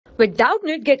With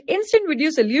Doubtnut, get instant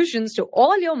video solutions to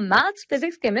all your maths,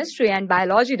 physics, chemistry, and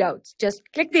biology doubts. Just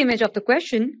click the image of the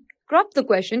question, crop the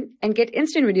question, and get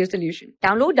instant video solution.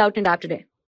 Download Doubtnut app today.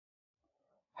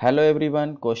 Hello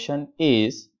everyone, question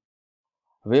is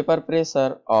vapor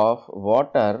pressure of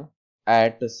water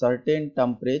at certain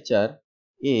temperature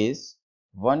is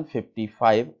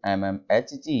 155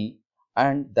 mmHg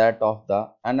and that of the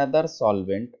another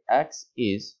solvent X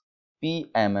is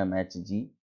p mmHg.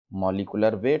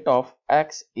 Molecular weight of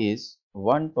X is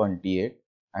 128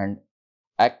 and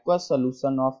aqueous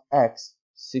solution of X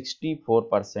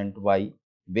 64% Y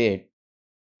weight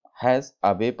has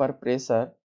a vapor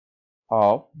pressure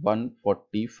of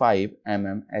 145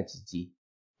 mmHg.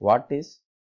 What is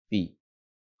P?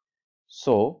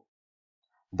 So,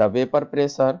 the vapor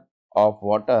pressure of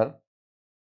water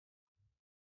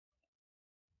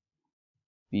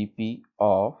Pp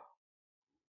of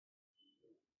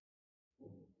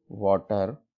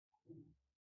water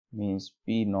means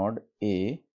P node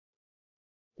A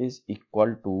is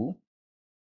equal to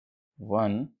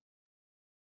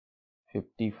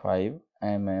 155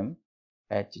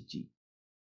 mmHg.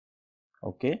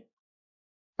 Okay,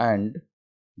 and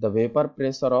the vapor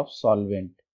pressure of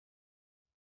solvent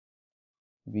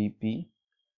Vp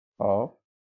of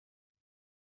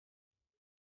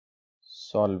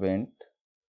solvent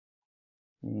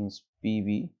means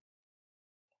Pv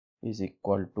is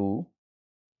equal to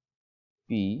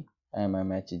P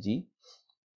mmHg.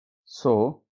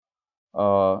 So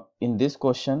in this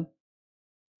question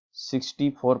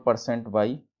 64%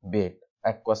 by weight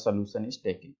aqueous solution is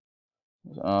taken.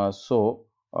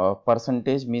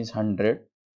 Percentage means 100.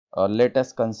 Let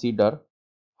us consider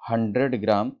 100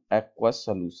 gram aqueous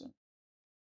solution.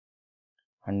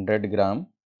 100 gram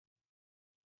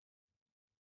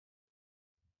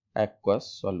aqueous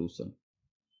solution.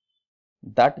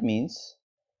 That means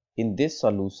in this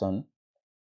solution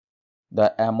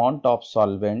the amount of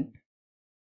solvent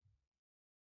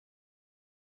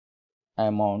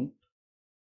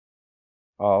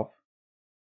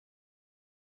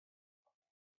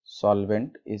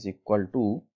is equal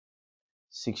to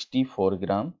 64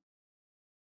 gram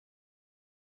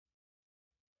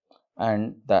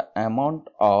and the amount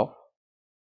of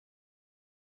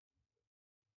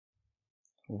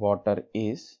water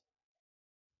is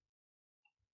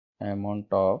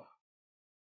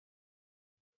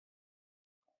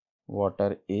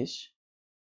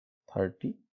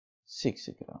 36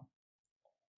 gram.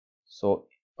 So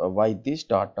by this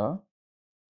data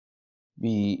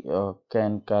we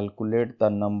can calculate the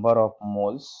number of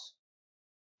moles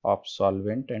of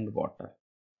solvent and water.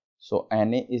 So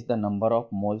Na is the number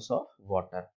of moles of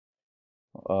water.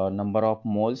 Number of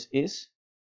moles is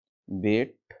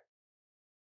weight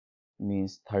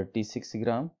means 36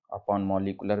 gram upon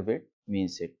molecular weight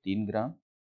means 18 gram.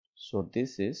 So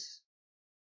this is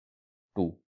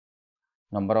 2.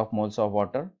 Number of moles of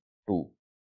water 2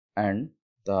 and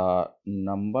the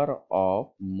number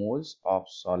of moles of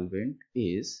solvent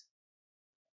is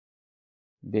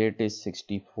weight is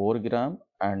 64 gram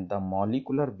and the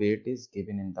molecular weight is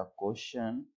given in the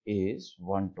question is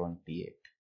 128.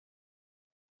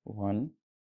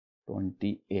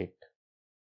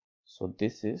 So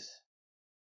this is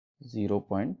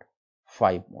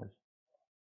 0.5 mole.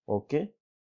 Okay,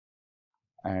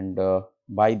 and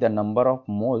by the number of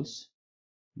moles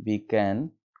we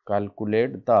can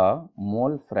calculate the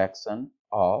mole fraction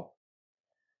of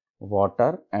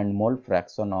water and mole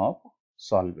fraction of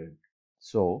solvent.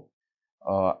 So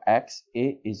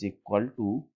XA is equal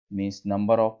to means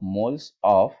number of moles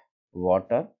of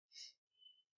water.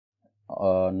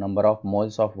 Number of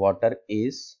moles of water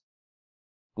is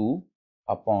 2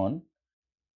 upon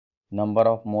number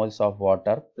of moles of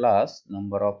water plus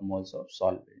number of moles of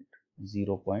solvent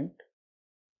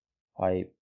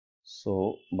 0.5.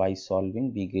 So by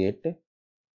solving we get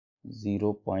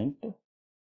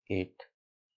 0.8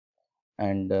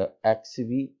 and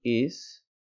XV is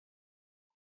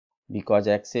because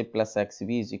XA plus XV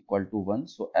is equal to 1,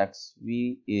 so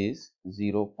XV is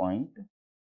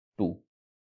 0.2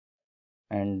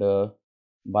 and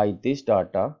by this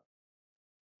data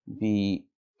we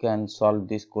can solve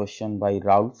this question by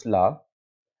Raoult's law,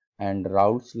 and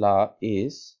Raoult's law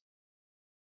is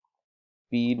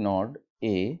P node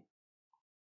A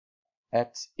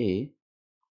XA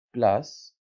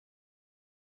plus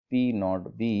P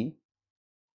node B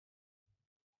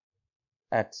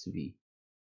XV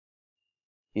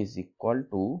is equal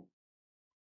to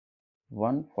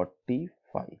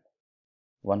 145.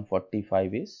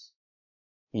 145 is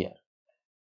here.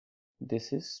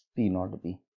 This is P node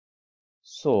B.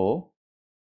 So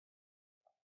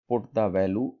put the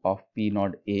value of P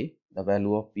node A the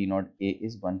value of P naught A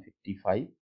is 155.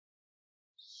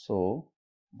 So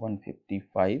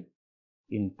 155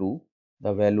 into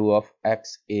the value of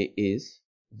XA is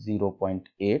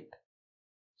 0.8.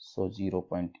 So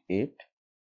 0.8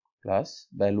 plus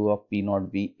value of P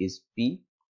naught B is P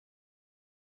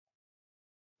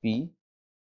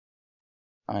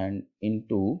and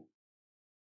into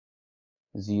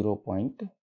 0.2,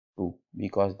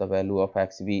 because the value of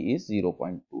XB is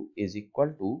 0.2 is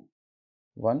equal to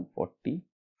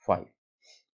 145.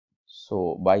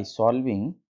 So by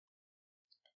solving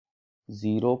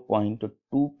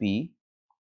 0.2p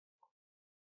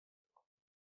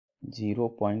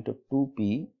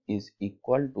is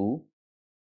equal to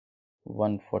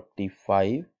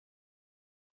 145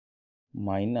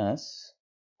 minus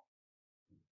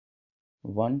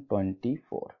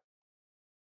 124.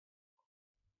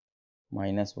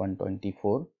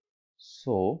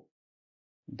 So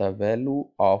the value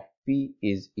of P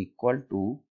is equal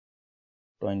to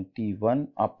 21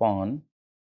 upon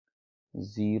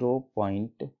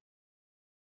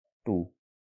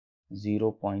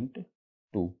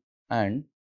 0.2, and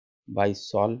by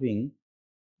solving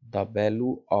the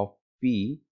value of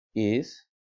P is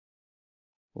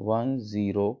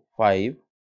 105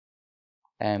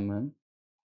 mmHg.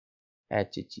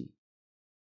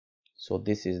 So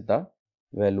this is the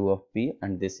value of P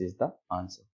and this is the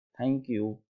answer. Thank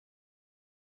you.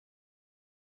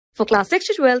 For class 6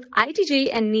 to 12, IIT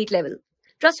JEE and NEET level.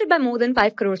 Trusted by more than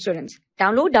 5 crore students.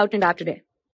 Download Doubtnut app today.